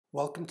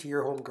Welcome to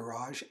your home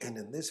garage, and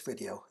in this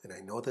video, and I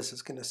know this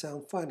is going to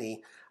sound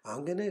funny,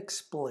 I'm going to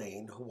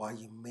explain why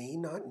you may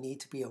not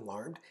need to be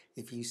alarmed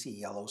if you see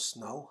yellow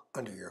snow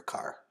under your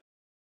car.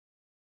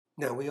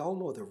 Now, we all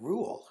know the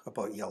rule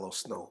about yellow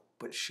snow,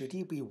 but should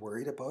you be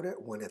worried about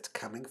it when it's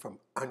coming from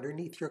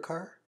underneath your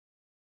car?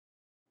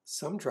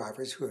 Some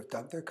drivers who have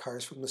dug their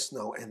cars from the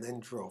snow and then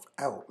drove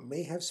out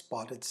may have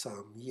spotted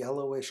some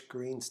yellowish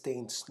green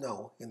stained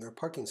snow in their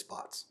parking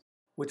spots,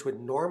 which would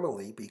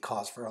normally be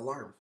cause for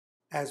alarm,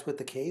 as with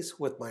the case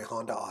with my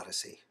Honda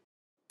Odyssey.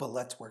 But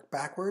let's work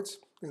backwards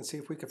and see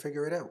if we can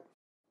figure it out.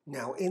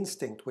 Now,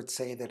 instinct would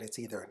say that it's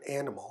either an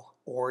animal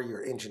or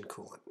your engine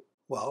coolant.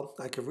 Well,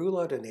 I could rule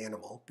out an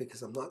animal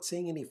because I'm not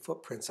seeing any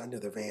footprints under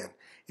the van,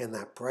 and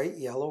that bright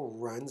yellow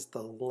runs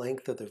the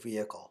length of the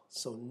vehicle,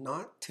 so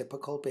not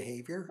typical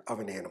behavior of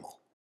an animal.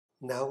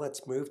 Now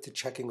let's move to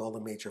checking all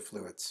the major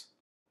fluids.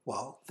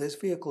 Well, this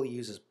vehicle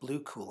uses blue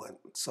coolant,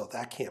 so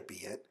that can't be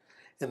it.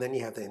 And then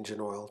you have the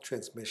engine oil,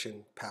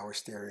 transmission, power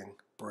steering,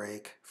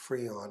 brake,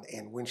 freon,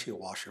 and windshield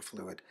washer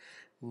fluid,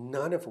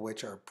 none of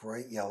which are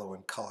bright yellow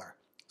in color.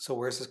 So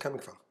where's this coming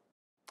from?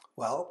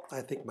 Well,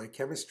 I think my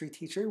chemistry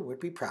teacher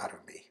would be proud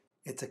of me.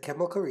 It's a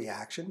chemical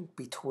reaction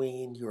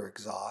between your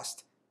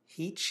exhaust,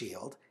 heat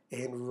shield,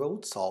 and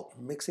road salt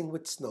mixing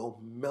with snow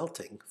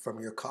melting from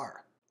your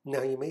car.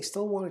 Now, you may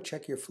still want to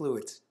check your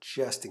fluids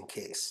just in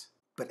case,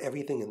 but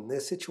everything in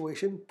this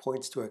situation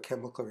points to a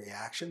chemical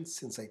reaction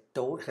since I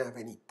don't have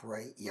any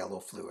bright yellow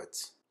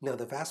fluids. Now,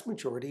 the vast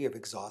majority of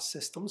exhaust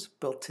systems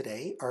built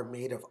today are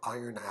made of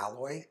iron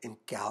alloy and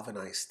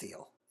galvanized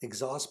steel.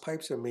 Exhaust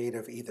pipes are made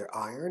of either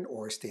iron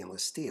or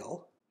stainless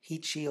steel.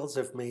 Heat shields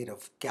are made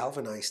of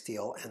galvanized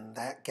steel, and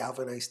that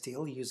galvanized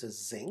steel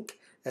uses zinc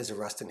as a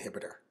rust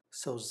inhibitor.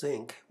 So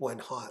zinc, when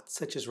hot,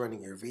 such as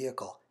running your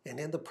vehicle, and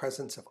in the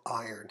presence of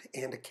iron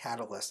and a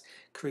catalyst,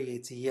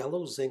 creates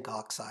yellow zinc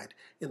oxide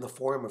in the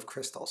form of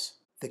crystals.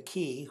 The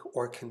key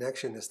or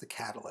connection is the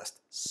catalyst,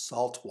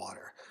 salt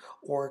water,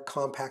 or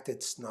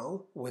compacted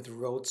snow with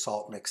road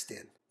salt mixed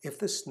in. If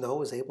the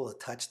snow is able to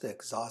touch the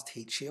exhaust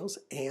heat shields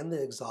and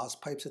the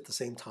exhaust pipes at the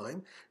same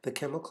time, the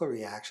chemical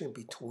reaction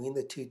between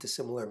the two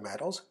dissimilar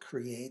metals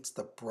creates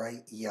the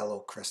bright yellow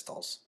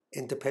crystals.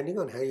 And depending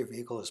on how your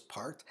vehicle is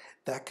parked,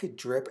 that could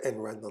drip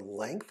and run the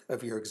length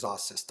of your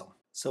exhaust system.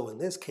 So in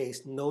this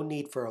case, no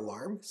need for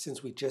alarm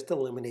since we just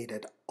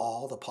eliminated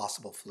all the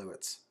possible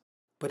fluids.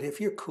 But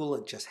if your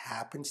coolant just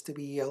happens to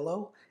be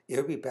yellow, it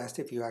would be best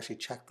if you actually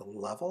check the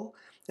level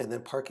and then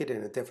park it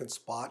in a different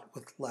spot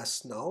with less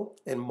snow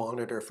and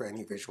monitor for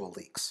any visual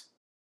leaks.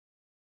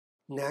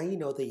 Now you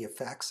know the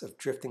effects of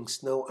drifting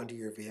snow under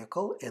your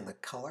vehicle and the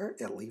color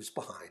it leaves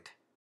behind.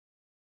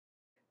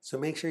 So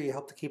make sure you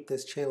help to keep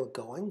this channel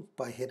going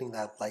by hitting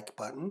that like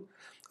button,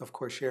 of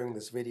course sharing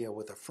this video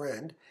with a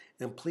friend,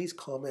 and please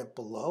comment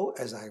below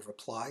as I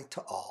reply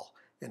to all.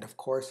 And of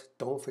course,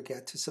 don't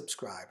forget to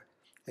subscribe.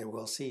 And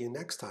we'll see you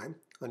next time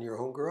on your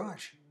home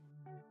garage.